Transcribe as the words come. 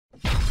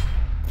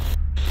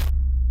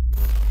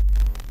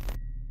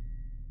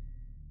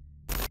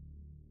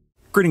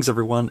Greetings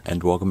everyone,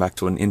 and welcome back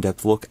to an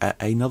in-depth look at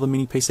another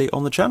mini PC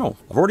on the channel.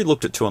 I've already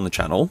looked at two on the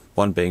channel,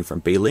 one being from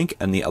B-Link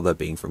and the other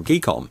being from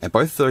Geekom. And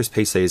both of those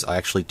PCs I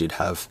actually did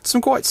have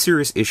some quite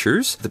serious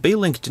issues. The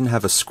B-Link didn't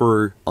have a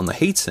screw on the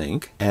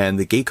heatsink, and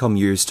the Geekom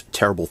used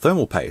terrible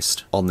thermal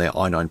paste on their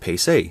i9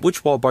 PC,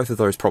 which while both of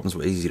those problems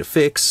were easy to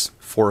fix,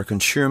 for a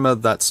consumer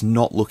that's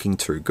not looking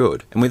too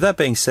good. And with that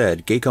being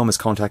said, Geekom has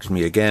contacted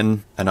me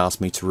again and asked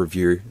me to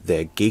review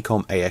their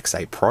Geekom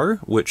AX8 Pro,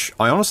 which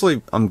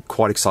I'm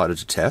quite excited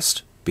to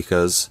test,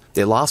 because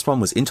their last one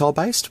was Intel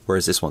based,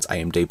 whereas this one's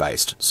AMD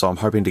based, so I'm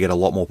hoping to get a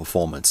lot more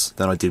performance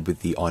than I did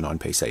with the i9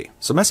 PC.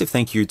 So massive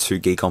thank you to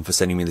Geekom for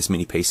sending me this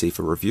mini PC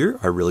for review.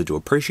 I really do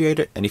appreciate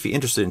it, and if you're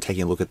interested in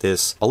taking a look at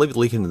this, I'll leave a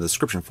link in the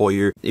description for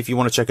you. If you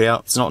want to check it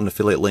out, it's not an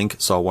affiliate link,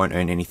 so I won't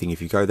earn anything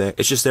if you go there.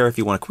 It's just there if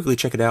you want to quickly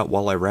check it out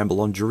while I ramble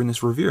on during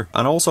this review.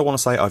 And I also want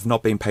to say I've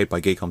not been paid by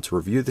Geekom to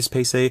review this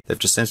PC. They've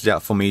just sent it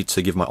out for me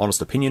to give my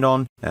honest opinion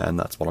on, and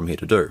that's what I'm here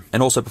to do.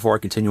 And also, before I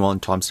continue on,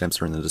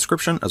 timestamps are in the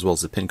description, as well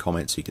as the pinned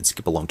comment, so you can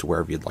skip along to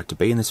wherever you'd like to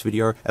be in this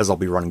video, as I'll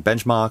be running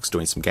benchmarks,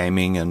 doing some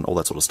gaming and all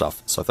that sort of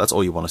stuff. So if that's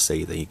all you want to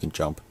see, then you can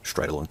jump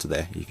straight along to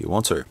there if you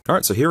want to.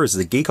 Alright, so here is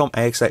the Geekom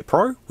AX8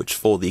 Pro, which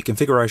for the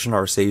configuration I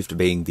received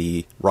being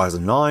the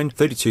Ryzen 9,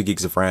 32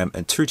 gigs of RAM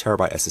and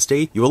 2TB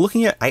SSD, you are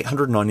looking at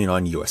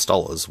 $899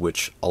 US,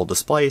 which I'll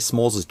display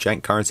SMOOREZ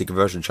jank currency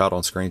conversion chart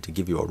on screen to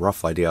give you a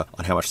rough idea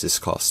on how much this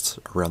costs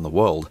around the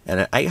world.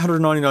 And at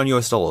 $899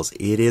 US,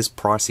 it is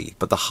pricey,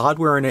 but the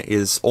hardware in it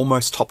is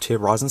almost top tier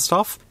Ryzen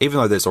stuff. Even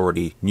though there's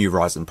already new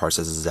Ryzen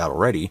processors out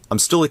already, I'm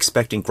still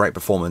expecting great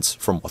performance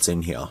from what's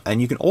in here.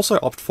 And you can also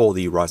opt for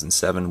the Ryzen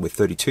 7 with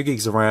 32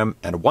 gigs of RAM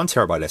and a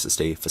 1TB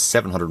SSD for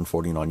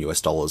 $749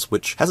 US,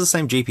 which has the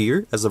same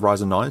GPU as the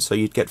Ryzen 9, so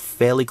you'd get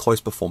fairly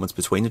close performance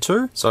between the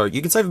two. So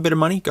you can save a bit of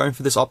money going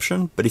for this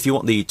option, but if you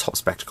want the top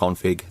spec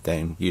config,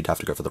 then you'd have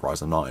to go for the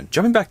Ryzen 9.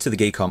 Jumping back to the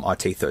Geekom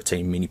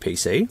IT13 mini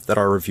PC that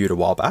I reviewed a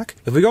while back,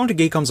 if we go onto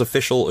Geekom's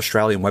official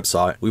Australian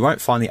website, we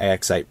won't find the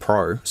AX8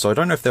 Pro, so I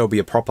don't know if there will be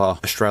a proper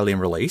Australian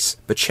release,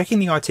 but checking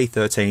the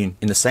IT13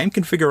 in the same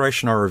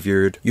configuration I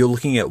reviewed, you're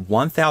looking at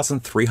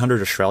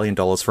 1,300 Australian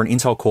dollars for an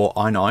Intel Core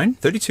i9,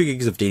 32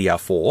 gigs of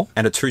DDR4,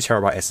 and a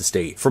 2TB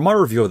SSD. From my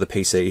review of the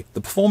PC,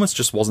 the performance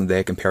just wasn't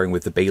there comparing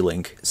with the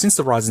B-Link, since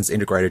the Ryzen's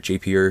integrated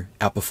GPU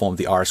outperformed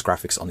the Iris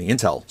graphics on the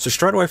Intel. So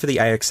straight away for the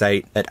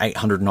AX8 at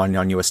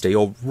 $899 USD,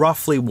 or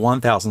roughly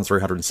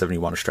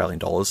 1,371 Australian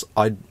dollars,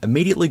 I'd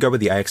immediately go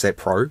with the AX8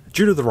 Pro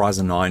due to the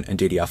Ryzen 9 and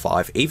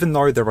DDR5. Even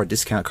though there are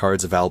discount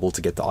codes available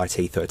to get the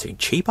IT13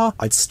 cheaper,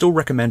 I'd still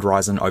recommend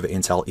Ryzen over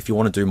Intel if you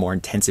want to do more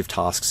intensive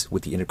tasks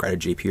with the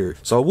integrated GPU.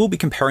 So I will be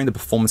comparing the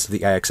performance of the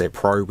AX8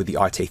 Pro with the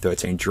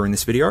IT13 during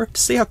this video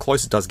to see how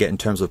close it does get in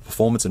terms of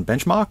performance and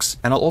benchmarks,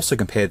 and I'll also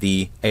compare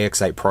the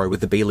AX8 Pro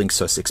with the B-Link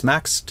SO 6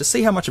 Max to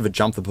see how much of a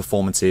jump the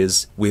performance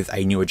is with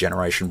a newer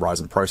generation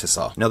Ryzen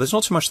processor. Now there's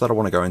not too much that I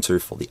want to go into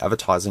for the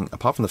advertising,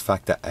 apart from the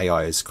fact that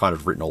AI is kind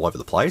of written all over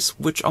the place,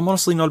 which I'm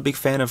honestly not a big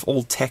fan of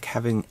all tech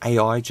having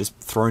AI just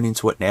thrown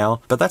into it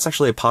now, but that's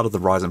actually a part of the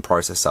Ryzen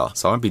processor,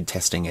 so I won't be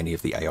testing any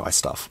of the AI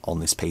stuff on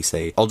this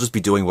PC. I'll just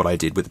be doing what I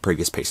did with the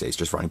previous PCs,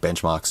 just running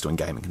benchmarks, doing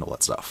gaming and all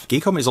that stuff.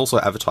 Geekom is also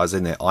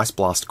advertising their Ice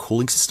Blast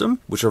cooling system,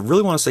 which I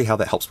really want to see how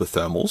that helps with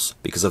thermals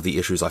because of the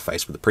issues I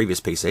faced with the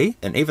previous PC,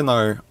 and even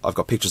though I've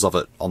got pictures of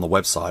it on the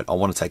website, I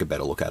want to take a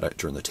better look at it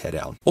during the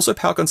teardown. Also,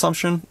 power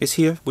consumption is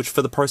here, which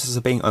for the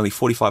processor being only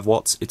 45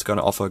 watts, it's going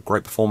to offer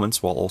great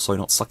performance while also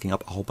not sucking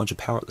up a whole bunch of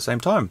power at the same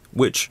time.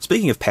 Which,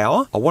 speaking of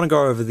power, I want to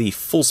go over the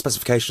full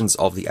specifications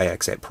of the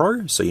AX8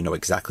 Pro so you know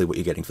exactly what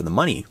you're getting for the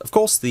money. Of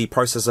course, the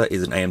processor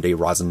is an AMD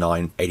Ryzen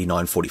 9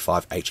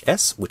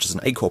 8945HS, which is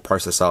an 8-core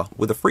processor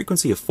with a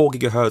frequency of 4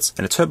 GHz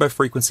and a turbo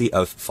frequency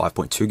of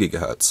 5.2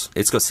 GHz.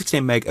 It's got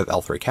 16 meg of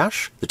L3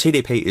 cache. The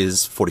TDP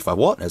is 45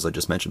 watt, as I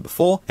just mentioned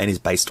before, and is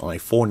based on a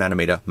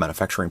 4nm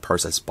manufacturing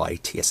process by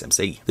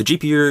TSMC. The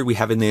GPU we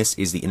have in this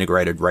is the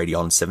integrated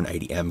Radeon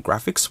 780M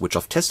graphics, which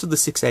I've tested the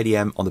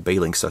 680M on the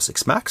B-Link SO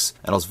 6 Max,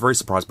 and I was very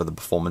surprised by the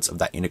performance of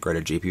that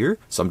integrated GPU,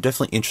 so I'm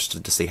definitely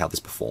interested to see how this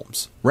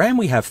performs. RAM,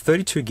 we have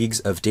 32 gigs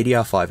of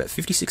DDR5 at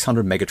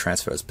 5600 mega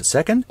transfers per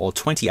second, or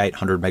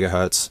 2800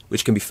 megahertz,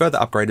 which can be further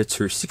upgraded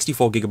to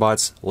 64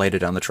 gigabytes later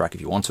down the track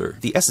if you want to.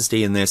 The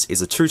SSD in this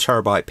is a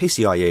 2TB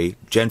PCIe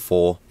Gen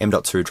 4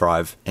 M.2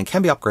 drive, and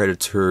can be upgraded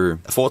to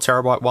a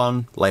 4TB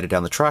one later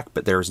down the track,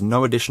 but there is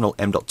no additional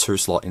M.2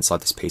 slot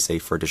inside this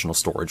PC for additional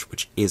storage,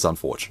 which is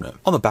unfortunate.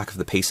 On the back of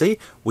the PC,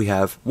 we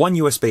have one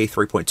USB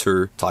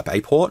 3.2 Type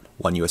A port,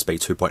 one USB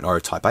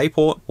 2.0 Type A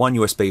port, one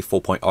USB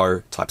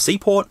 4.0 Type C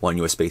port, one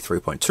USB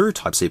 3.2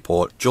 Type C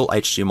port, dual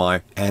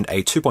HDMI, and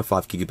a 2.5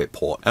 gigabit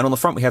port. And on the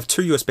front, we have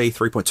two USB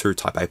 3.2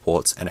 Type A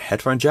ports and a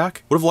headphone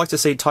jack. Would have liked to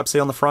see Type C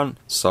on the front,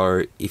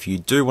 so if you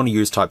do want to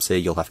use Type C,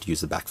 you'll have to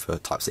use the back for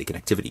Type C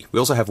connectivity. We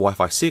also have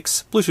Wi-Fi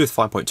 6,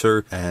 Bluetooth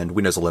 5.2, and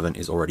Windows 11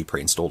 is already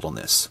pre-installed on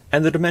this.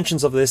 And the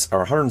dimensions of this are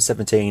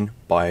 117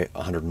 by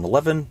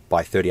 111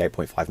 by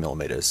 38.5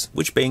 millimeters,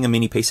 which being a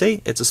mini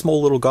PC, it's a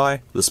small little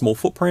guy with a small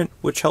footprint,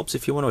 which helps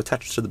if you want to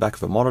attach it to the back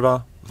of a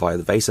monitor via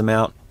the VESA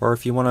mount, or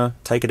if you want to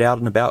take it out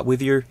and about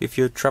with you if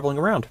you're traveling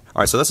around.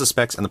 Alright, so that's the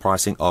specs and the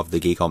pricing of the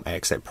Geekom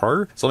AX8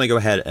 Pro. So let me go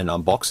ahead and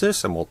unbox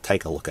this and we'll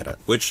take a look at it.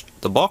 Which,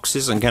 the box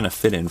isn't going to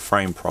fit in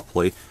frame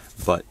properly,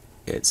 but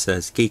it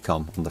says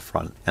Geekom on the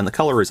front. And the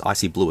color is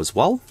icy blue as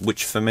well,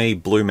 which for me,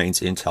 blue means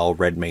Intel,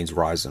 red means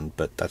Ryzen,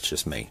 but that's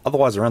just me.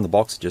 Otherwise, around the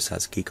box, it just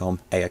has Geekom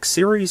AX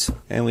series,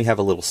 and we have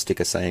a little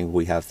sticker saying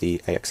we have the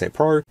AX8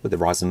 Pro with the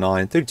Ryzen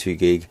 9,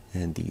 32GB,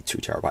 and the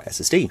 2TB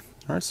SSD.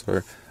 Alright,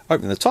 so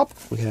opening the top,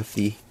 we have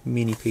the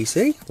mini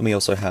PC. Then we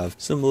also have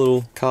some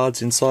little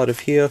cards inside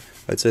of here.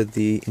 I'd say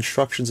the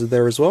instructions are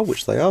there as well,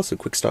 which they are, so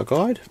quick start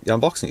guide. The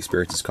unboxing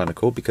experience is kind of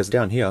cool because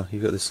down here,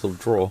 you've got this little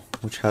drawer,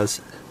 which has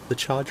the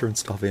charger and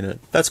stuff in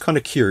it. That's kind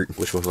of cute,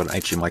 which we've got an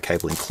HDMI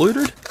cable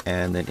included.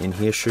 And then in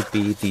here should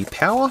be the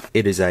power.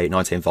 It is a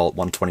 19 volt,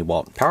 120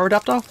 watt power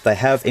adapter. They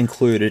have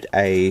included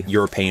a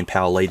European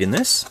power lead in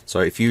this. So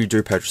if you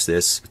do purchase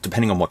this,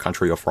 depending on what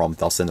country you're from,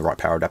 they'll send the right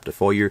power adapter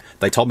for you.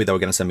 They told me they were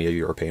going to send me a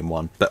European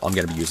one, but I'm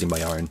going to be using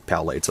my own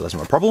power lead, so that's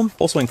not a problem.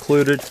 Also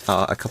included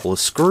a couple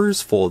of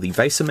screws for the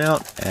VESA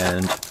mount.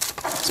 And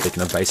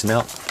speaking of VESA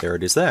mount, there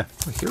it is there.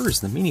 Well, here is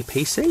the mini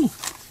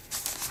PC.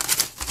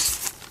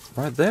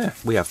 Right there.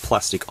 We have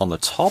plastic on the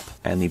top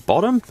and the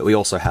bottom, but we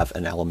also have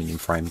an aluminium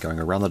frame going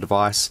around the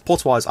device.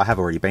 Ports wise, I have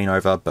already been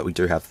over, but we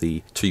do have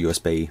the two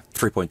USB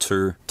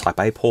 3.2 Type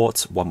A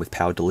ports, one with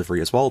power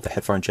delivery as well, the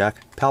headphone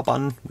jack, power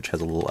button, which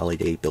has a little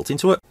LED built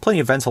into it. Plenty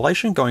of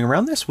ventilation going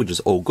around this, which is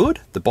all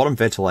good. The bottom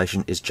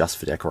ventilation is just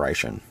for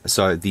decoration.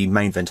 So the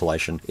main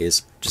ventilation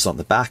is just on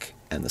the back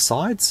and the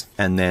sides,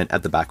 and then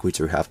at the back we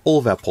do have all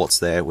of our ports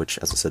there, which,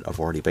 as I said, I've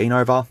already been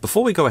over.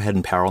 Before we go ahead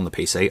and power on the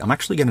PC, I'm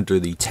actually going to do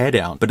the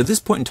teardown, but at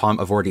this point in time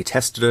I've already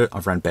tested it,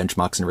 I've ran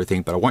benchmarks and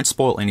everything, but I won't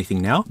spoil anything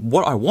now.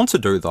 What I want to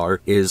do though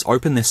is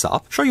open this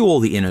up, show you all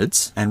the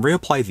innards, and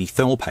reapply the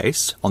thermal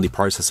paste on the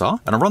processor,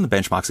 and I'll run the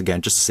benchmarks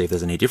again just to see if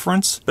there's any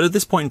difference. But at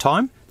this point in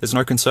time, there's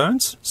no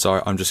concerns,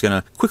 so I'm just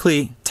going to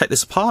quickly take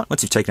this apart.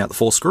 Once you've taken out the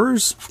 4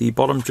 screws, the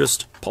bottom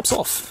just pops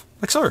off.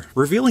 Like so,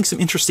 revealing some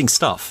interesting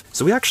stuff.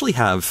 So we actually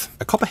have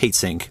a copper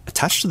heatsink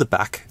attached to the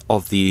back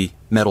of the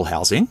metal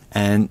housing,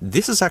 and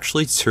this is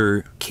actually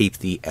to keep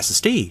the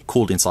SSD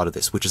cooled inside of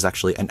this, which is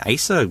actually an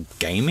Acer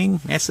gaming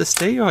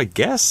SSD, I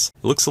guess.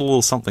 It looks a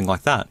little something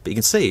like that, but you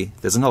can see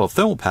there's another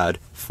thermal pad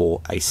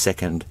for a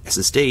second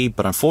SSD,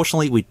 but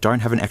unfortunately we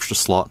don't have an extra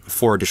slot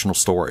for additional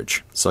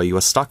storage. So you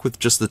are stuck with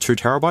just the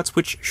 2TB,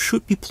 which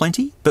should be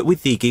plenty, but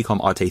with the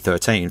Geekom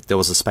IT13, there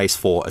was a space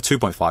for a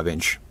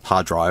 2.5-inch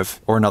hard drive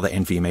or another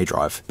NVMe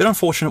drive. Bit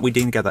unfortunate we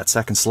didn't get that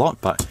second slot,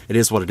 but it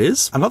is what it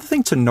is. Another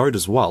thing to note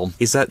as well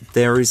is that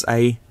there is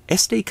a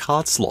SD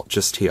card slot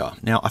just here.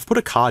 Now I've put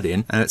a card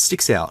in and it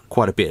sticks out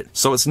quite a bit,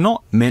 so it's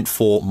not meant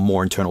for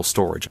more internal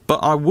storage, but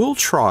I will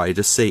try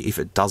to see if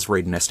it does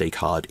read an SD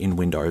card in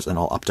Windows, and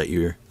I'll update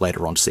you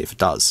later on to see if it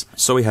does.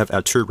 So we have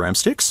our 2 RAM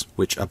sticks,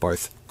 which are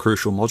both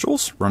Crucial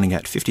modules running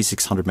at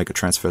 5600 mega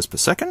transfers per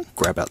second.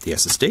 Grab out the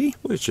SSD,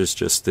 which is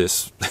just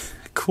this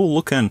cool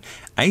looking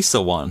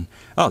Acer one.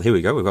 Oh, here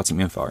we go, we've got some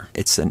info.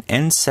 It's an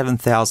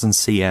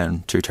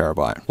N7000CN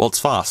 2TB. Well, it's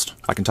fast,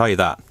 I can tell you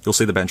that. You'll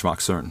see the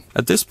benchmark soon.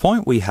 At this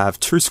point, we have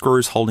 2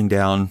 screws holding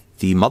down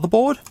the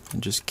motherboard,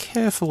 and just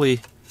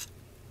carefully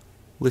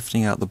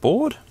lifting out the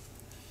board.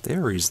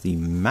 There is the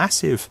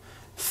massive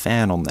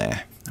fan on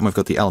there. And we've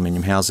got the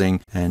aluminium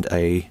housing and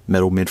a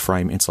metal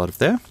mid-frame inside of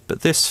there.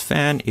 But this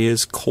fan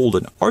is called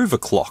an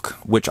overclock,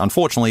 which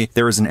unfortunately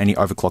there isn't any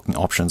overclocking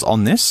options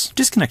on this.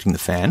 Disconnecting the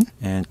fan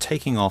and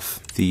taking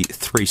off the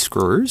 3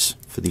 screws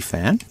for the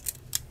fan,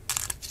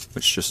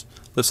 which just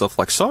lifts off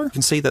like so. You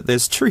can see that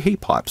there's 2 heat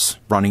pipes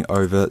running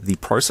over the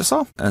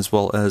processor, as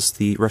well as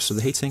the rest of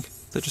the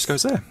heatsink that just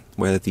goes there,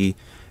 where the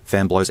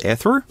fan blows air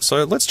through.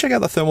 So let's check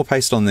out the thermal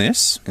paste on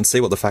this and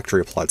see what the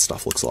factory applied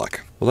stuff looks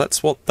like. Well,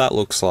 that's what that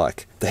looks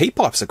like. The heat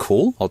pipes are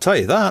cool, I'll tell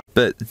you that,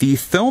 but the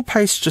thermal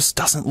paste just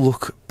doesn't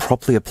look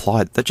properly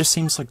applied. That just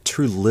seems like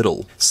too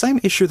little.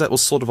 Same issue that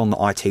was sort of on the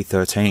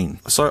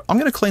IT13. So I'm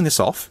going to clean this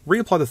off,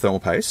 reapply the thermal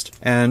paste,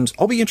 and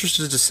I'll be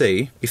interested to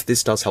see if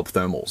this does help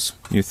thermals.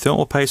 New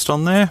thermal paste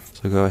on there,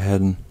 so go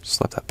ahead and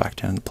slap that back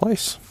down into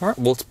place. Alright,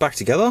 well, it's back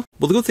together.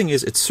 Well, the good thing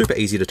is it's super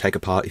easy to take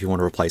apart if you want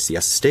to replace the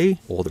SSD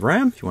or the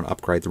RAM. If you want to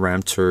upgrade the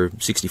RAM to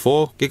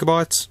 64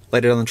 gigabytes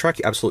later down the track,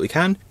 you absolutely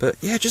can. But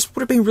yeah, just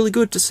would have been really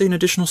good to see an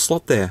additional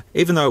slot there.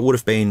 Even though it would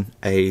have been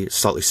a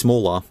slightly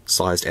smaller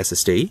sized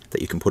SSD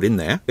that you can put in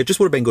there, it just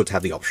would have been good to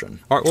have the option.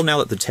 Alright, well, now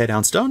that the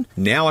teardown's done,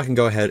 now I can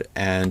go ahead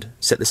and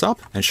set this up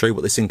and show you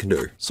what this thing can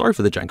do. Sorry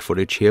for the jank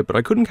footage here, but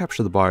I couldn't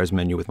capture the BIOS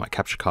menu with my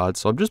capture card,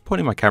 so I'm just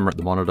pointing my camera at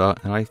the monitor,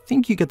 and I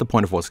think you get the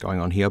point of what's going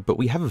on here, but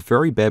we have a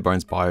very bare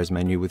bones BIOS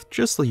menu with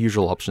just the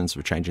usual options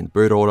for changing the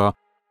boot order,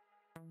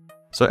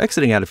 So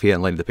exiting out of here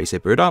and letting the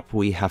PC boot up,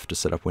 we have to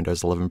set up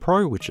Windows 11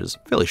 Pro, which is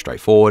fairly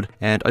straightforward.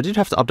 And I did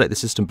have to update the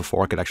system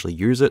before I could actually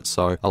use it,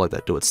 so I let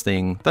that do its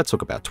thing. That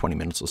took about 20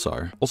 minutes or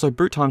so. Also,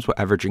 boot times were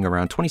averaging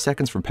around 20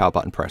 seconds from power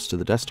button press to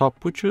the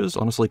desktop, which is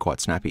honestly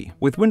quite snappy.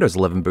 With Windows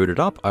 11 booted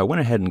up, I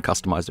went ahead and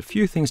customized a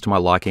few things to my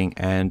liking,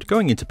 and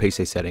going into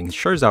PC settings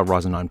shows our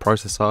Ryzen 9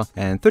 processor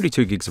and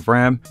 32 gigs of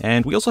RAM,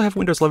 and we also have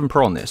Windows 11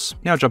 Pro on this.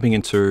 Now jumping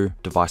into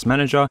Device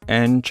Manager,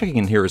 and checking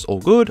in here is all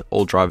good,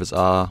 all drivers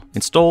are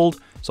installed,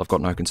 so I've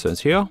got no concerns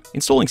here.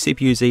 Installing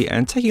CPU-Z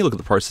and taking a look at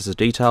the processor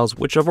details,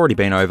 which I've already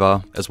been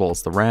over, as well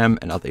as the RAM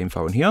and other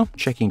info in here.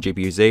 Checking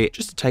GPU-Z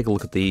just to take a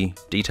look at the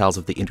details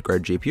of the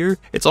integrated GPU.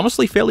 It's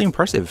honestly fairly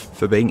impressive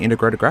for being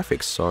integrated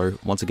graphics, so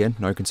once again,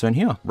 no concern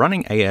here.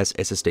 Running AS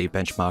SSD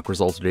benchmark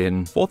resulted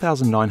in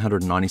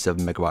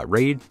 4,997 megabyte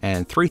read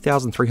and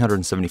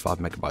 3,375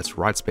 megabytes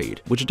write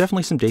speed, which are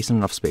definitely some decent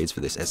enough speeds for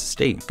this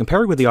SSD.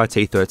 Comparing with the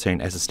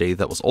IT13 SSD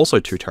that was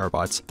also 2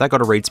 terabytes, that got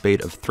a read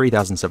speed of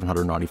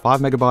 3,795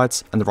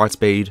 megabytes, and the write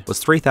speed was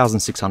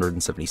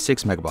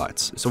 3,676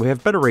 megabytes. So we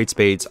have better read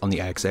speeds on the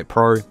AX8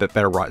 Pro, but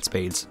better write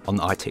speeds on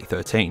the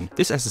IT13.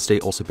 This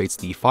SSD also beats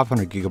the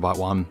 500GB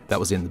one that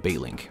was in the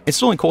B-Link.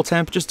 Installing core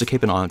temp just to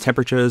keep an eye on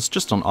temperatures.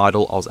 Just on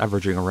idle, I was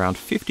averaging around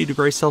 50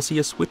 degrees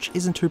Celsius, which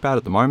isn't too bad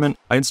at the moment.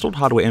 I installed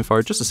hardware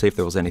info just to see if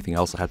there was anything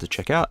else I had to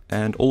check out,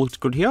 and all looked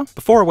good here.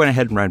 Before I went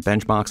ahead and ran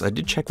benchmarks, I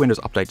did check Windows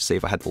Update to see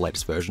if I had the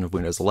latest version of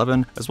Windows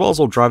 11, as well as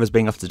all drivers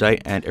being up to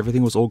date, and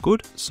everything was all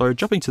good. So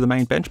jumping to the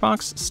main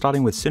benchmarks,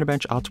 starting with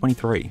Cinebench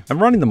R23. I'm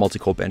running the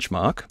multi-core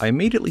benchmark. I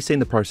immediately seen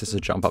the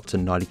processor jump up to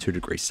 92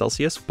 degrees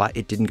Celsius, but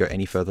it didn't go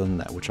any further than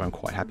that, which I'm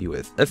quite happy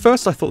with. At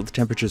first, I thought the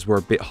temperatures were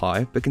a bit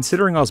high, but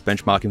considering I was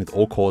benchmarking with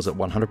all cores at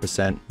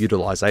 100%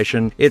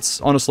 utilization,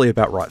 it's honestly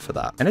about right for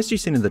that. And as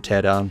you've seen in the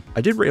teardown,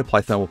 I did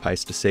reapply thermal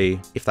paste to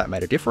see if that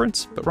made a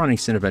difference, but running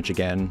Cinebench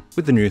again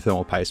with the new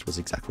thermal paste was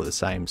exactly the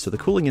same. So the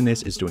cooling in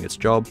this is doing its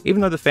job,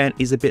 even though the fan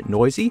is a bit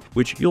noisy,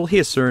 which you'll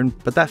hear soon,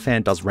 but that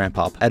fan does ramp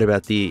up at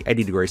about the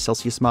 80 degrees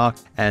Celsius mark,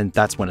 and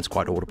that's when it's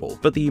quite audible.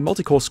 But the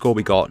multi-core score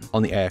we got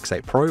on the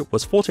AX8 Pro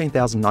was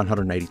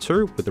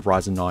 14,982 with the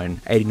Ryzen 9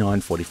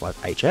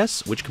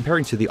 8945HS, which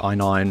comparing to the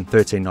i9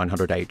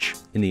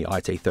 13900H in the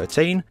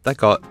IT13, that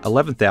got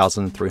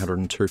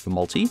 11,302 for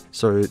multi,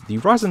 so the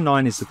Ryzen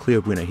 9 is the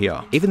clear winner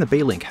here. Even the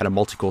B-Link had a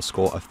multi-core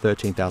score of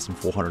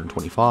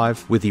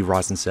 13,425 with the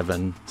Ryzen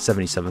 7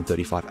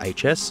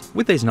 7735HS.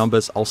 With these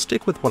numbers, I'll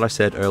stick with what I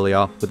said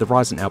earlier, with the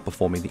Ryzen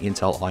outperforming the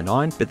Intel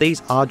i9, but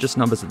these are just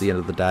numbers at the end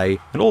of the day,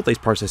 and all of these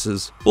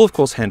processors will of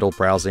course handle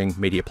browsing,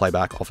 media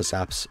playback, office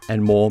apps,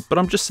 and more, but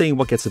I'm just seeing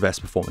what gets the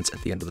best performance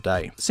at the end of the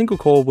day. Single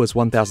core was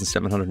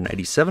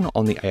 1,787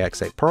 on the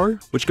AX8 Pro,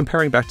 which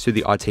comparing back to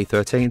the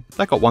IT13,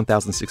 that got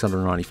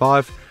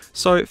 1,695,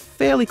 so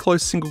fairly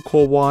close single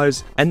core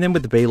wise, and then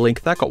with the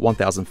B-Link that got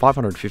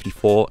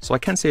 1,554, so I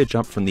can see a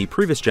jump from the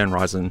previous gen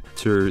Ryzen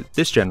to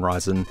this gen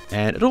Ryzen,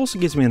 and it also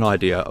gives me an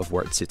idea of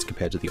where it sits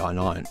compared to the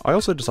i9. I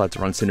also decided to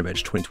run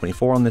Cinebench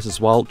 2024 on this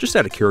as well, just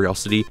out of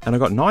curiosity, and I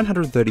got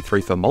 933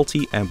 for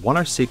multi and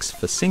 106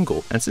 for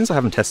single, and since I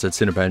haven't tested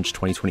Cinebench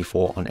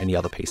 2024 on any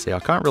other PC, I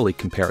can't really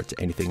compare it to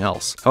anything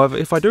else. However,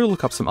 if I do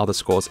look up some other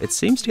scores, it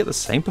seems to get the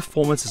same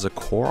performance as a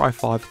Core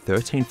i5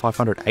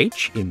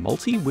 13500H in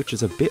multi, which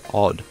is a bit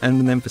odd.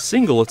 And then for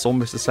single, it's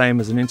almost the same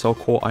as an Intel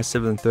Core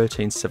i7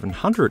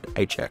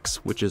 13700HX,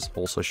 which is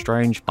also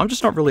strange. I'm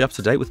just not really up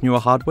to date with newer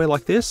hardware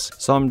like this,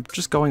 so I'm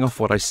just going off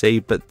what I see,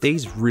 but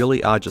these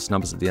really are just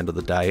numbers at the end of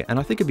the day, and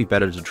I think it'd be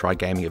better to try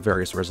gaming at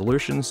various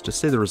resolutions to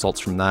see the results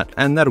from that,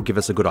 and that'll give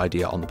us a good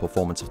idea on the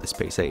performance of this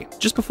PC.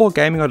 Just before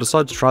gaming, I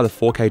decided to try the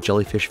 4K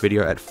Jellyfish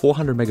video at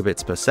 400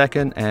 megabits per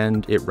second,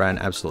 and it ran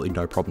absolutely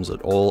no problems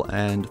at all,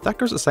 and that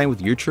goes the same with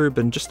YouTube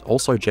and just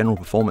also general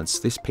performance.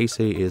 This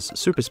PC is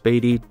super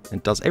speedy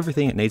and does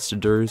everything it needs to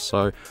do,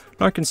 so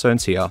no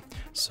concerns here.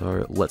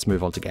 So let's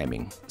move on to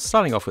gaming.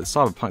 Starting off with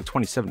Cyberpunk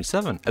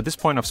 2077. At this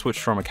point I've switched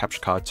from a capture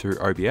card to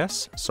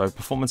OBS, so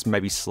performance may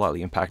be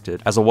slightly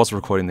impacted as I was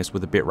recording this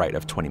with a bitrate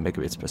of 20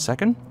 megabits per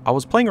second. I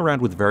was playing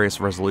around with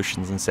various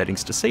resolutions and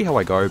settings to see how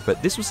I go,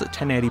 but this was at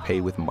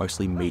 1080p with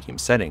mostly medium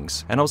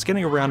settings, and I was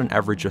getting around an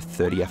average of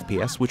 30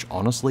 FPS, which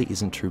honestly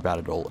isn't too bad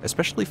at all,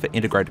 especially for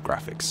integrated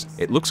graphics.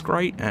 It looks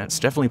great and it's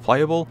definitely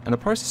playable, and the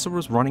processor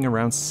was running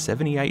around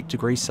 78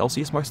 degrees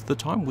Celsius most of the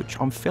time, which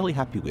I'm fairly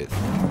happy with.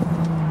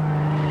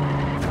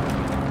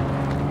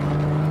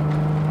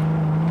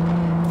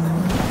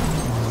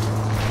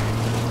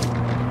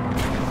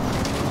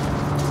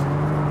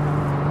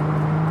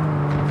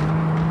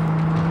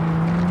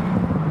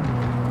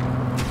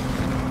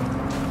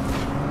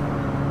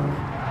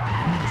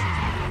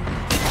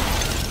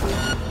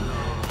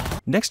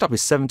 Next up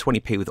is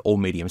 720p with all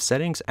medium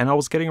settings, and I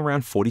was getting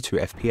around 42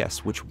 FPS,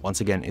 which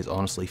once again is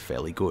honestly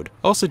fairly good.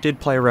 I also did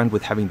play around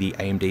with having the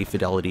AMD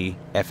Fidelity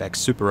FX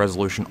Super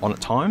Resolution on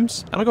at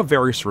times, and I got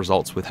various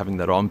results with having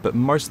that on, but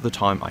most of the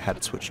time I had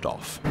it switched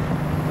off.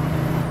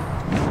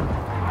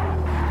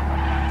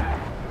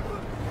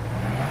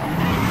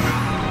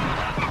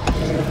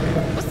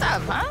 What's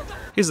up, huh?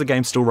 Here's the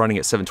game still running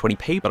at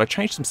 720p, but I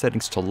changed some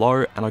settings to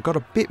low and I got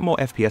a bit more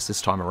FPS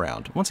this time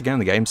around. Once again,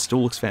 the game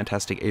still looks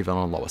fantastic even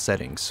on lower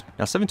settings.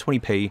 Now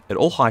 720p at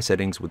all high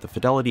settings with the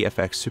Fidelity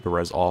FX Super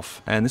Res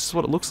off, and this is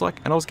what it looks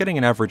like, and I was getting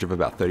an average of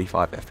about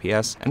 35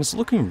 FPS, and it's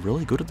looking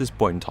really good at this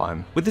point in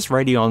time. With this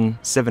Radeon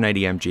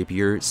 780M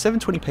GPU,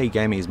 720p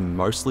gaming is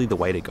mostly the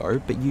way to go,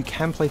 but you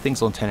can play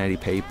things on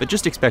 1080p, but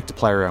just expect to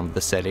play around with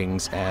the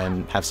settings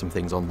and have some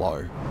things on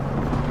low.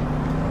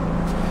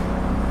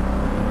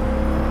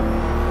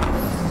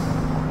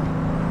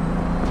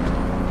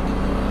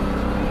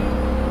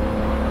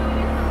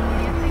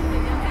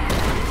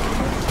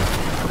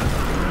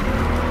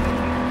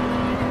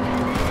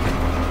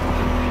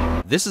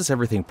 This is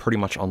everything pretty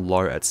much on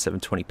low at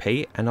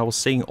 720p, and I was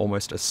seeing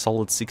almost a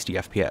solid 60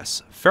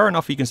 FPS. Fair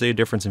enough, you can see a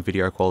difference in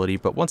video quality,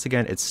 but once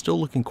again, it's still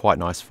looking quite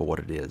nice for what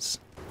it is.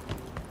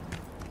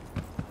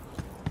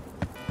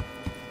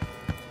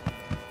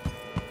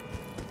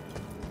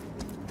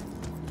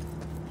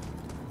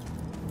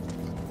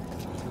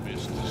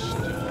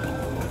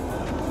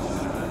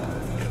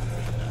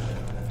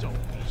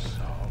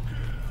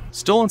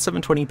 Still on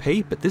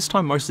 720p, but this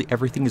time mostly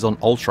everything is on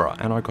ultra,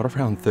 and I got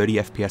around 30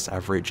 FPS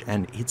average,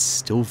 and it's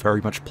still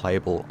very much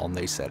playable on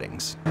these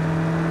settings.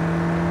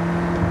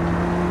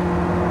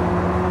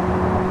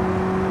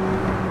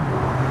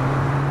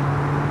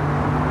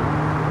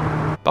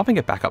 Bumping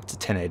it back up to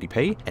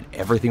 1080p and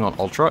everything on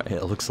ultra,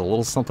 it looks a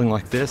little something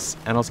like this,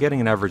 and I was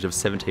getting an average of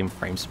 17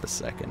 frames per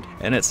second.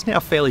 And it's now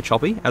fairly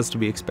choppy, as to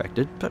be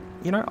expected, but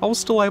you know, I was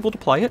still able to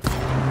play it.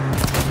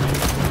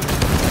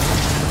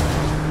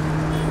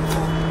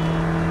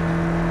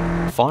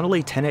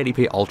 Finally,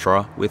 1080p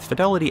Ultra with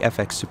Fidelity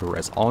FX Super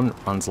Res on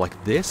runs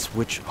like this,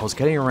 which I was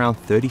getting around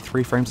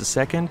 33 frames a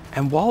second,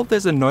 and while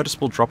there's a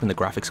noticeable drop in the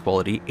graphics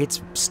quality,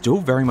 it's still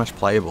very much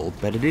playable,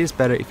 but it is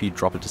better if you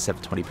drop it to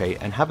 720p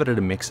and have it at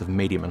a mix of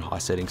medium and high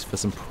settings for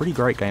some pretty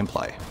great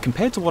gameplay.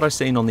 Compared to what I've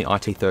seen on the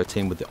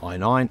IT13 with the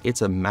i9,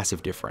 it's a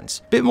massive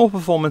difference. Bit more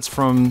performance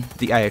from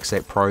the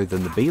AX8 Pro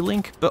than the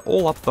B-Link, but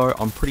all up though,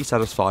 I'm pretty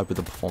satisfied with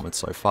the performance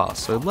so far,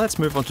 so let's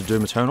move on to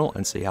Doom Eternal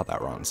and see how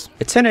that runs.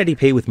 At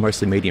 1080p with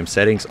mostly medium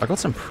settings, I got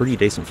some pretty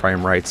decent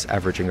frame rates,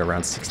 averaging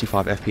around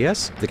 65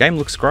 FPS. The game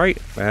looks great,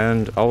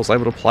 and I was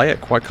able to play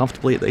it quite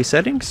comfortably at these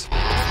settings.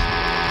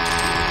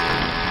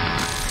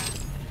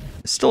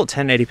 Still at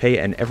 1080p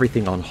and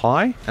everything on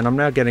high, and I'm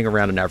now getting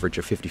around an average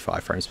of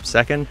 55 frames per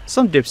second.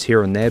 Some dips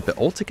here and there, but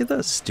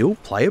altogether still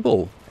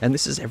playable. And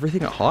this is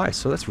everything at high,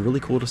 so that's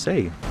really cool to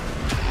see.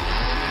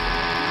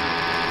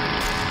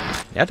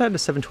 Now down to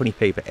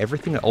 720p, but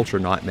everything at Ultra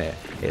Nightmare,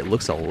 it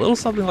looks a little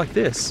something like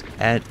this,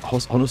 and I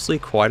was honestly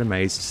quite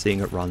amazed seeing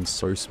it run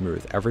so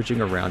smooth,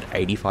 averaging around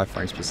 85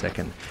 frames per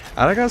second.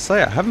 And I gotta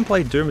say, I haven't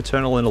played Doom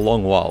Eternal in a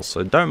long while,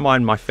 so don't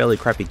mind my fairly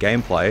crappy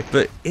gameplay,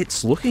 but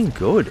it's looking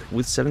good.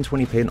 With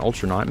 720p and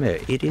Ultra Nightmare,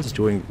 it is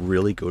doing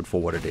really good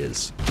for what it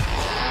is.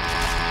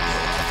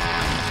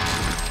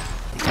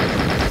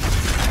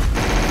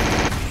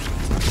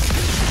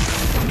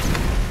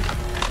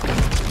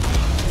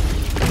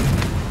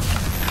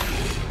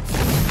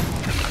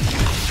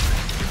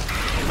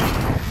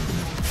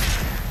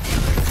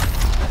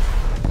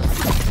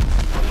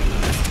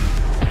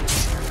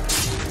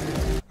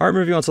 Alright,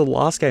 moving on to the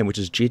last game, which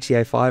is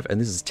GTA 5, and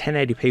this is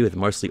 1080p with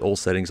mostly all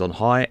settings on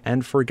high,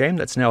 and for a game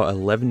that's now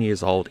 11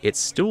 years old, it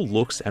still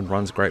looks and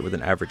runs great with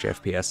an average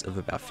FPS of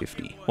about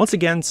 50. Once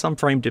again, some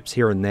frame dips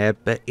here and there,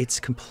 but it's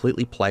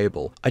completely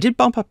playable. I did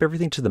bump up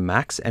everything to the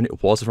max, and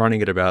it was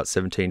running at about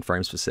 17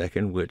 frames per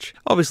second, which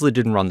obviously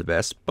didn't run the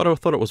best, but I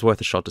thought it was worth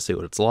a shot to see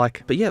what it's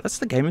like. But yeah, that's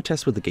the gaming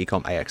test with the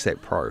Geekom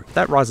AX8 Pro.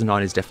 That Ryzen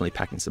 9 is definitely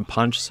packing some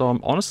punch, so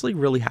I'm honestly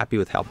really happy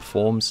with how it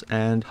performs,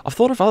 and I've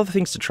thought of other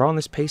things to try on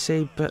this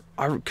PC, but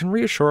I can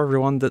reassure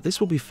everyone that this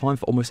will be fine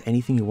for almost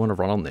anything you want to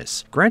run on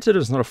this. Granted,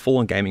 it's not a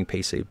full-on gaming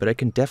PC, but it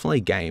can definitely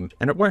game,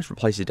 and it won't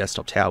replace your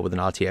desktop tower with an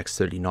RTX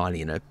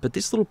 3090 in it, but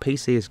this little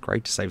PC is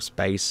great to save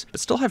space, but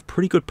still have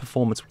pretty good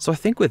performance. So I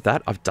think with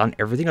that, I've done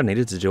everything I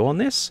needed to do on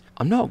this.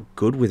 I'm not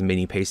good with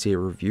mini PC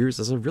reviews,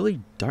 as I really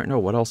don't know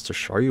what else to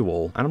show you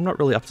all, and I'm not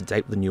really up to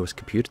date with the newest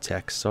computer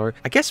tech, so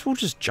I guess we'll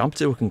just jump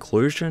to a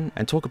conclusion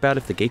and talk about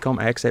if the Geekom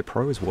AX8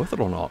 Pro is worth it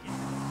or not.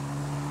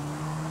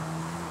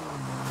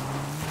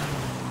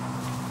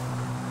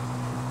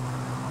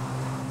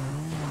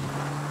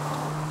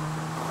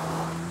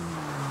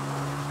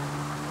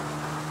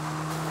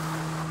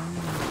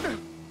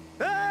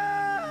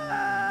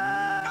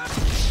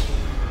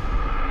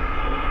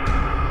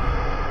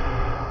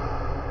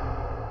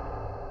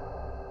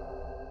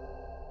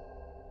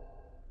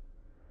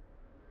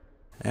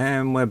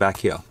 And we're back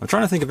here. I'm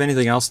trying to think of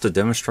anything else to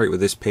demonstrate with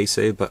this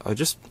PC, but I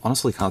just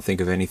honestly can't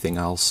think of anything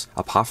else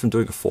apart from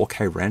doing a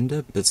 4K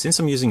render. But since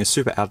I'm using a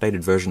super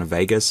outdated version of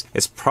Vegas,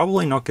 it's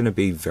probably not going to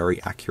be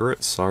very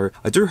accurate. So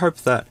I do hope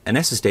that an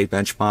SSD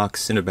benchmark,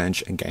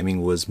 Cinebench, and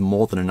gaming was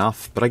more than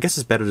enough. But I guess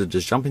it's better to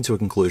just jump into a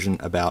conclusion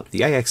about the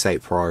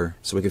AX8 Pro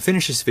so we can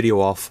finish this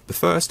video off. But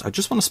first, I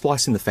just want to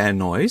splice in the fan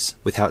noise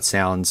with how it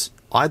sounds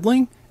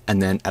idling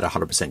and then at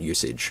 100%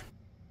 usage.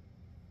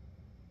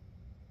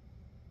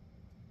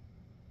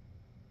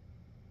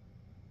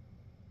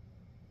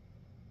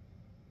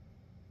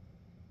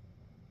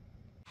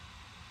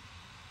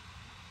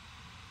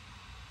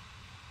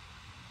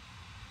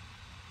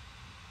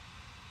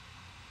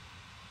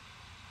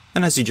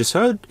 And as you just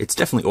heard, it's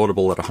definitely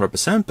audible at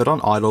 100%, but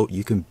on idle,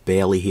 you can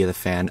barely hear the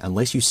fan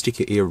unless you stick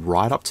your ear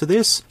right up to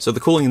this. So the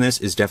cooling in this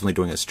is definitely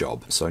doing its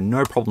job, so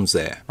no problems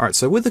there. Alright,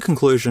 so with the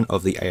conclusion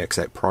of the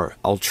AX8 Pro,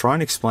 I'll try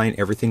and explain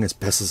everything as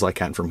best as I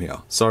can from here.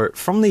 So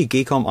from the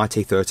Geekom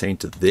IT13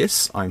 to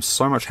this, I'm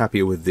so much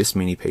happier with this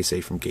mini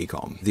PC from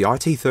Geekom. The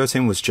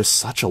IT13 was just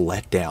such a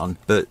letdown,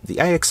 but the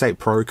AX8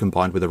 Pro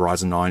combined with the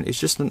Ryzen 9 is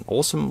just an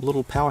awesome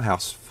little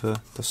powerhouse for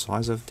the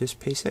size of this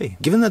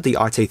PC. Given that the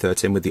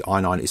IT13 with the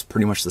i9 is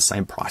pretty much the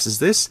same price as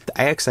this, the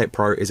AX8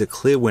 Pro is a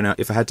clear winner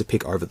if I had to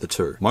pick over the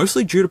two.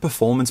 Mostly due to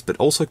performance, but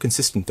also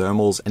consistent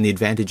thermals and the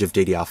advantage of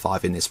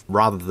DDR5 in this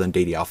rather than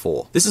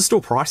DDR4. This is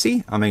still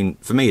pricey, I mean,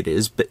 for me it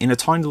is, but in a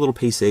tiny little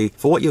PC,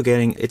 for what you're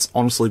getting, it's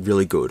honestly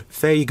really good.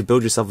 Fair, you could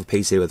build yourself a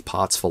PC with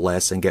parts for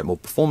less and get more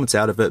performance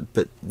out of it,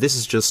 but this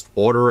is just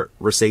order it,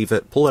 receive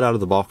it, pull it out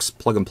of the box,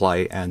 plug and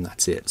play, and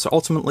that's it. So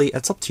ultimately,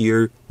 it's up to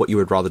you what you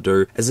would rather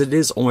do, as it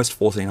is almost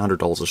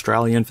 $1,400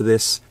 Australian for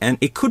this, and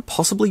it could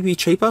possibly be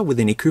cheaper with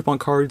any coupon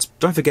codes.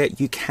 Don't forget,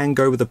 you can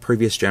go with a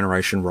previous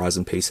generation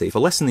Ryzen PC for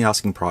less than the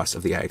asking price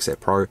of the AX8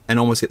 Pro and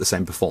almost get the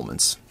same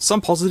performance.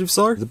 Some positives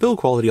though, the build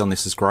quality on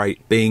this is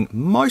great, being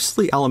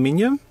mostly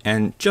aluminium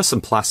and just some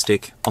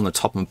plastic on the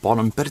top and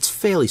bottom, but it's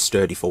fairly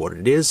sturdy for what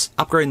it is.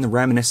 Upgrading the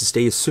RAM and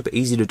SSD is super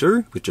easy to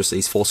do with just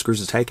these 4 screws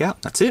to take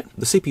out. That's it.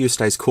 The CPU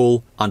stays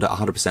cool under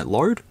 100%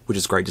 load, which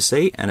is great to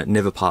see, and it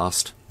never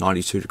passed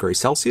 92 degrees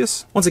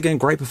Celsius. Once again,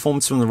 great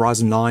performance from the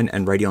Ryzen 9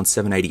 and Radeon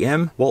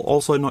 780M, while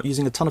also not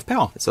using a ton of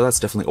power. So that's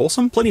definitely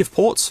awesome. Plenty of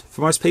ports for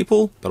most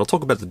people, but I'll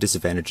talk about the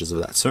disadvantages of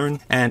that soon.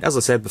 And as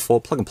I said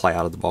before, plug and play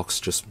out of the box,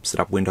 just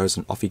set up Windows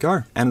and off you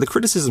go. And the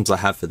criticisms I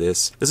have for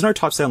this, there's no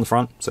Type-C on the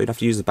front, so you'd have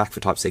to use the back for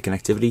Type-C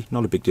connectivity.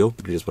 Not a big deal,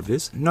 but it is what it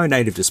is. No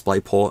native display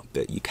port,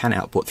 but you can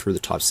output through the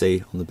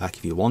Type-C on the back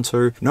if you want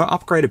to. No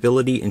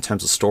upgradability in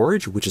terms of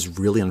storage, which is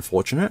really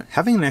unfortunate.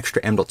 Having an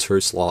extra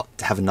M.2 slot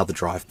to have another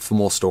drive for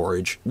more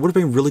storage would have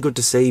been really good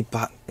to see,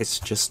 but it's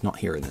just not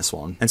here in this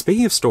one. And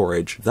speaking of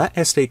storage, that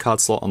SD card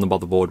slot on the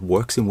motherboard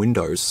works in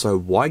Windows, so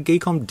why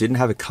Geekom didn't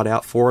have a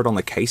cutout for it on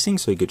the casing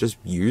so you could just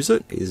use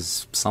it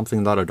is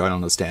something that I don't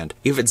understand.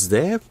 If it's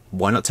there,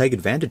 why not take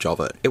advantage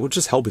of it? It would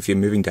just help if you're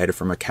moving data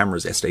from a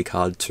camera's SD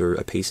card to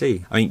a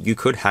PC. I mean, you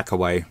could hack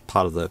away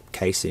part of the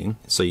casing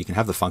so you can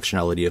have the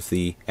functionality of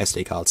the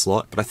SD card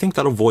slot, but I think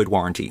that'll void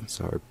warranty,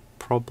 so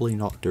probably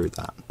not do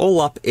that. All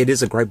up, it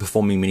is a great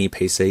performing mini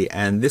PC,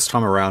 and this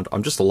time around,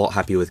 I'm just a lot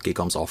happier with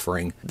Geekom's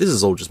offering. This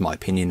is all just my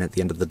opinion at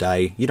the end of the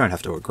day. You don't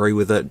have to agree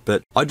with it,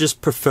 but I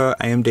just prefer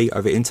AMD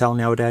over Intel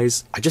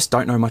nowadays. I just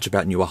don't know much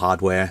about newer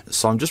hardware,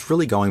 so I'm just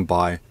really going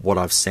by what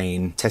I've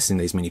seen testing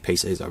these mini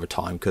PCs over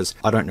time, because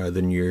I don't know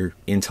the new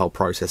Intel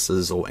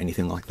processors or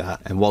anything like that.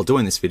 And while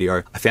doing this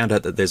video, I found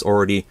out that there's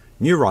already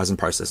new Ryzen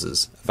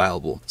processors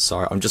available,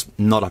 so I'm just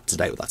not up to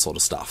date with that sort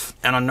of stuff.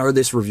 And I know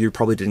this review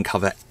probably didn't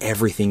cover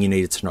everything you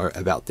needed to know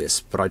about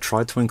this, but I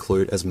tried to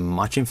include as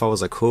much info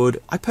as I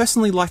could. I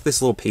personally like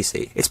this little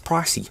PC. It's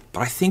pricey, but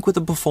I think with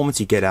the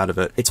performance you get out of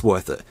it, it's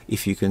worth it.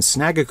 If you can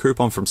snag a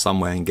coupon from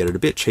somewhere and get it a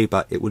bit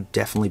cheaper, it would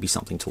definitely be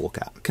something to look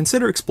at.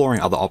 Consider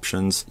exploring other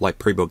options like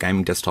pre-built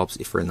gaming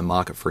desktops if you're in the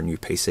market for a new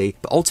PC,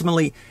 but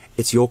ultimately,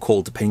 it's your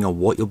call depending on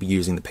what you'll be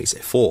using the PC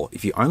for.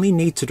 If you only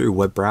need to do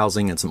web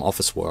browsing and some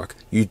office work,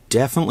 you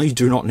definitely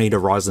do not need a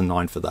Ryzen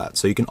 9 for that.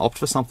 So you can opt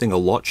for something a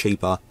lot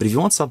cheaper, but if you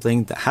want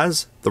something that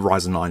has the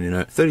Ryzen 9 in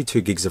it, 32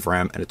 gigs of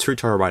RAM and a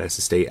 2TB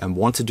SSD, and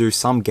want to do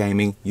some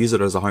gaming, use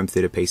it as a home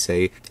theater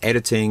PC,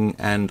 editing,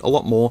 and a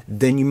lot more,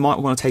 then you might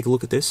want to take a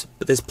look at this.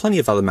 But there's plenty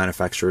of other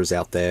manufacturers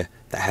out there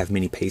that have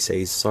mini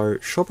PCs, so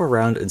shop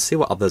around and see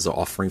what others are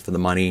offering for the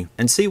money,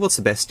 and see what's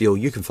the best deal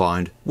you can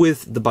find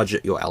with the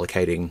budget you're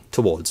allocating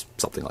towards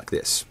something like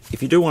this.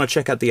 If you do want to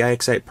check out the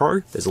AX8 Pro,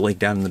 there's a link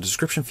down in the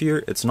description for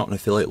you. It's not an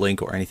affiliate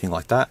link or anything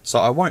like that, so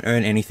I won't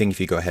earn anything if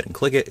you go ahead and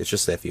click it. It's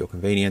just there for your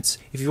convenience.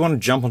 If you want to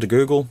jump onto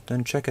Google,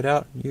 then check it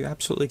out. You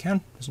absolutely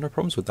can. There's no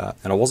problems with that.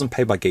 And I wasn't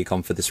paid by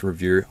Geekom for this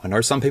review. I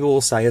know some people will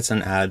say it's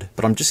an ad,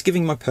 but I'm just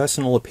giving my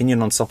personal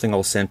opinion on something I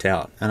was sent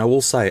out. And I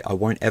will say I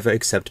won't ever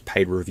accept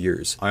paid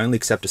reviews. I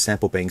only accept a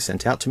sample being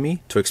sent out to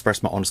me to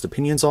express my honest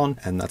opinions on,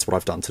 and that's what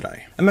I've done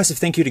today. A massive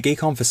thank you to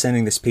Geekom for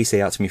sending this PC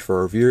out to me for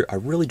a review. I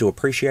really do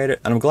appreciate it,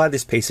 and I'm glad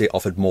this PC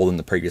offered more than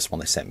the previous one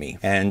they sent me.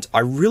 And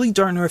I really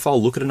don't know if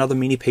I'll look at another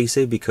mini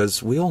PC,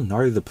 because we all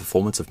know the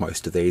performance of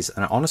most of these,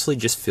 and I honestly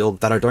just feel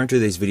that I don't do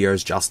these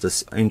videos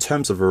justice in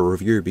terms of a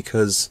review,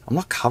 because I'm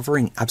not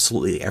covering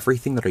absolutely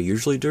everything that I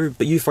usually do,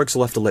 but you folks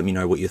will have to let me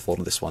know what you thought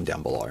of this one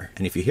down below.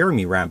 And if you're hearing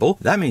me ramble,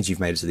 that means you've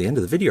made it to the end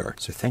of the video,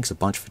 so thanks a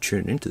bunch for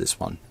tuning into this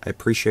one. I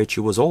appreciate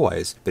you as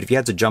always, but if you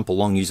had to jump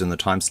along using the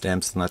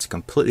timestamps, then that's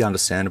completely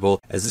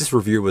understandable, as this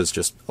review was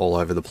just all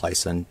over the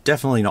place and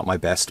definitely not my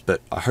best,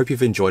 but I hope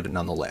you've enjoyed it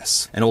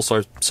nonetheless. And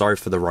also, sorry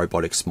for the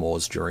robotic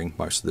s'mores during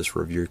most of this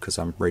review, because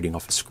I'm reading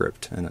off a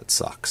script and it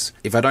sucks.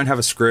 If I don't have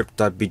a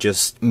script, I'd be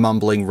just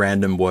mumbling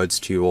random words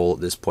to you all at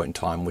this point in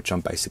time, which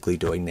I'm basically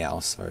doing now,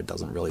 so it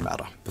doesn't really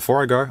matter.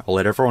 Before I go, I'll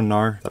let everyone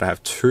know that I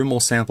have 2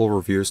 more sample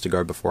reviews to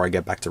go before I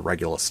get back to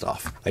regular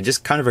stuff. I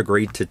just kind of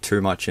agreed to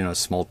too much in a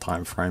small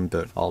time frame,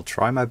 but I'll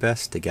try my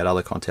best to get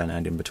other content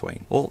and in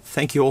between. Well,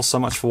 thank you all so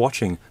much for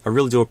watching. I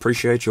really do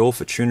appreciate you all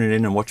for tuning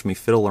in and watching me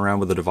fiddle around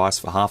with the device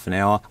for half an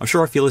hour. I'm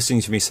sure if you're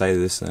listening to me say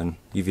this, then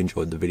you've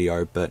enjoyed the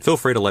video, but feel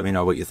free to let me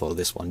know what you thought of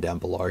this one down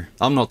below.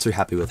 I'm not too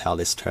happy with how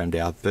this turned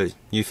out, but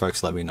you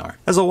folks let me know.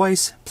 As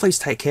always, please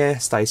take care,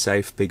 stay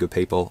safe, be good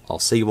people. I'll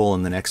see you all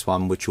in the next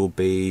one, which will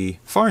be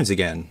phones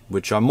again,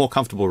 which I'm more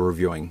comfortable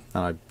reviewing,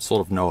 and I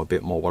sort of know a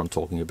bit more what I'm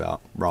talking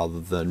about, rather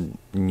than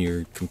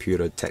new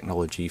computer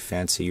technology,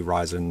 fancy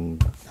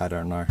Ryzen, I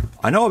don't know.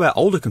 I know about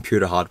older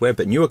computer hardware,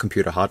 but newer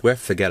computer hardware,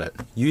 forget it.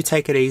 You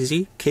take it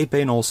easy, keep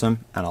being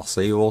awesome, and I'll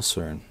see you all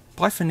soon.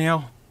 Bye for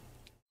now.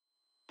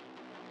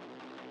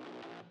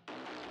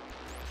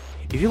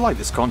 If you like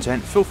this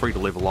content, feel free to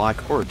leave a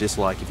like or a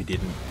dislike if you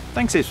didn't.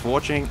 Thanks heaps for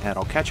watching, and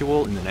I'll catch you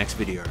all in the next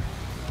video.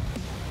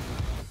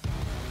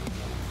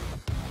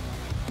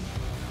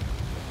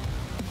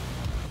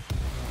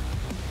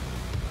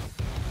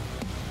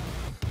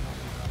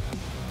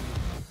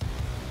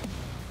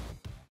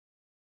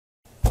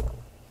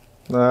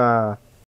 Ah.